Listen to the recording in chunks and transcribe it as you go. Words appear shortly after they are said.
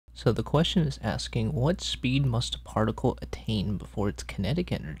So the question is asking, what speed must a particle attain before its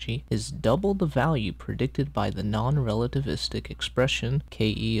kinetic energy is double the value predicted by the non-relativistic expression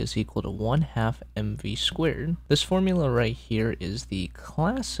Ke is equal to 1/2 mv squared? This formula right here is the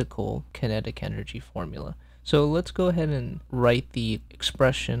classical kinetic energy formula. So let's go ahead and write the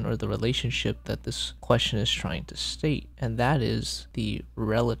expression or the relationship that this question is trying to state, and that is the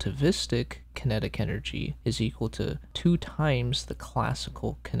relativistic kinetic energy is equal to 2 times the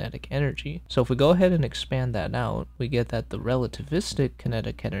classical kinetic energy. So if we go ahead and expand that out, we get that the relativistic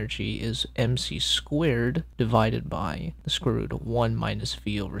kinetic energy is mc squared divided by the square root of 1 minus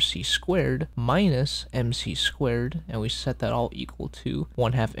v over c squared minus mc squared, and we set that all equal to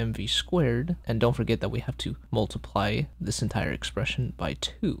 1/2 mv squared, and don't forget that we have to multiply this entire expression by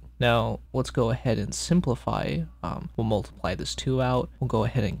 2. Now let's go ahead and simplify. We'll multiply this 2 out. We'll go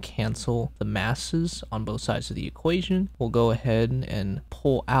ahead and cancel the masses on both sides of the equation. We'll go ahead and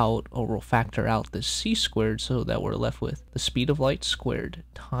pull out, or we'll factor out, this c squared, so that we're left with the speed of light squared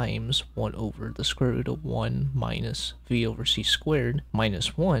times 1 over the square root of 1 minus v over c squared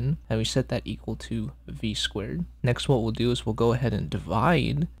minus 1, and we set that equal to v squared. Next, what we'll do is we'll go ahead and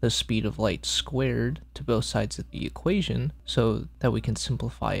divide the speed of light squared to both sides of the equation so that we can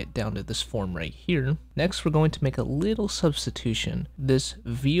simplify it down to this form right here. Next, we're going to make a little substitution. This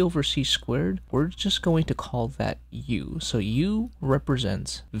v over c squared, we're just going to call that u. So u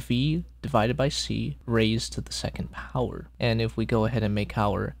represents v divided by c raised to the 2nd power. And if we go ahead and make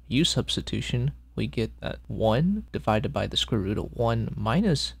our u substitution, we get that 1 divided by the square root of 1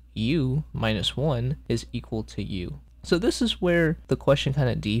 minus u minus 1 is equal to u. So this is where the question kind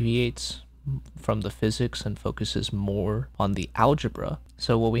of deviates from the physics and focuses more on the algebra.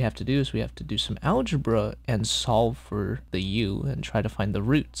 So what we have to do is we have to do some algebra and solve for the u and try to find the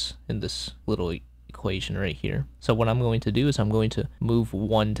roots in this little equation right here. So what I'm going to do is I'm going to move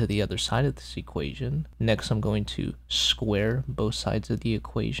 1 to the other side of this equation. Next, I'm going to square both sides of the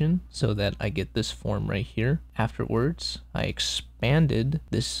equation so that I get this form right here. Afterwards, I expanded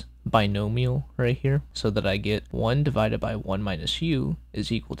this binomial right here so that I get 1 divided by 1 minus u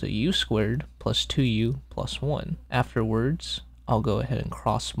is equal to u squared plus 2u plus 1. Afterwards, I'll go ahead and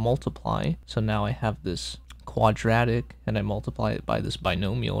cross multiply. So now I have this quadratic and I multiply it by this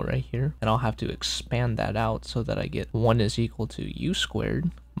binomial right here, and I'll have to expand that out so that I get 1 is equal to u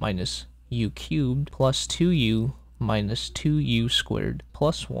squared minus u cubed plus 2u minus 2u squared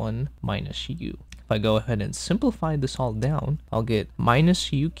plus 1 minus u. If I go ahead and simplify this all down, I'll get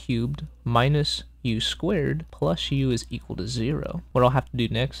minus u cubed minus u squared plus u is equal to 0. What I'll have to do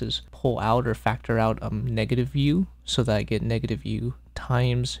next is pull out or factor out negative u so that I get negative u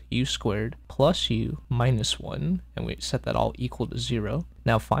times u squared plus u minus 1, and we set that all equal to 0.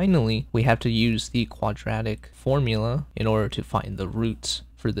 Now finally, we have to use the quadratic formula in order to find the roots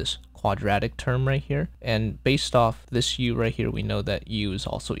for this quadratic term right here, and based off this u right here, we know that u is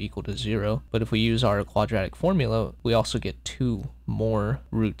also equal to 0, but if we use our quadratic formula, we also get 2 more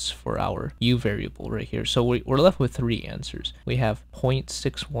roots for our u variable right here. So we're left with 3 answers. We have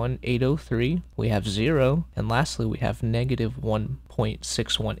 0.61803, we have 0, and lastly we have negative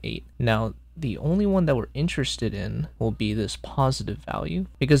 1.618. Now the only one that we're interested in will be this positive value,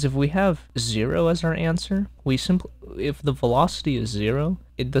 because if we have 0 as our answer, if the velocity is 0,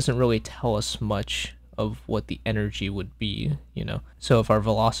 it doesn't really tell us much of what the energy would be, you know. So if our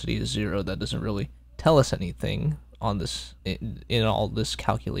velocity is 0, that doesn't really tell us anything on this in all this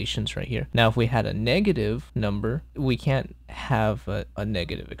calculations right here. Now if we had a negative number, we can't have a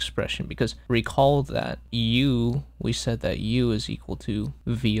negative expression, because recall that we said that u is equal to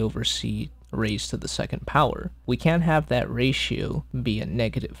v over c raised to the 2nd power. We can't have that ratio be a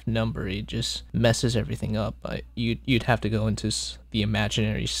negative number. It just messes everything up. You'd have to go into the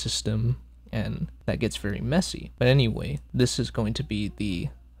imaginary system, and that gets very messy. But anyway, this is going to be the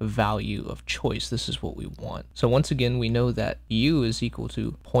value of choice. This is what we want. So once again, we know that u is equal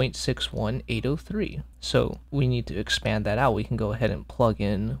to 0.61803. So we need to expand that out. We can go ahead and plug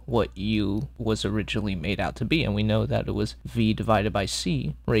in what u was originally made out to be, and we know that it was v divided by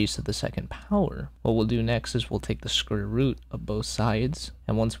c raised to the 2nd power. What we'll do next is we'll take the square root of both sides,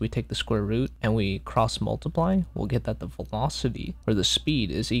 and once we take the square root and we cross multiply, we'll get that the velocity or the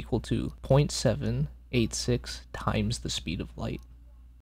speed is equal to 0.786 times the speed of light.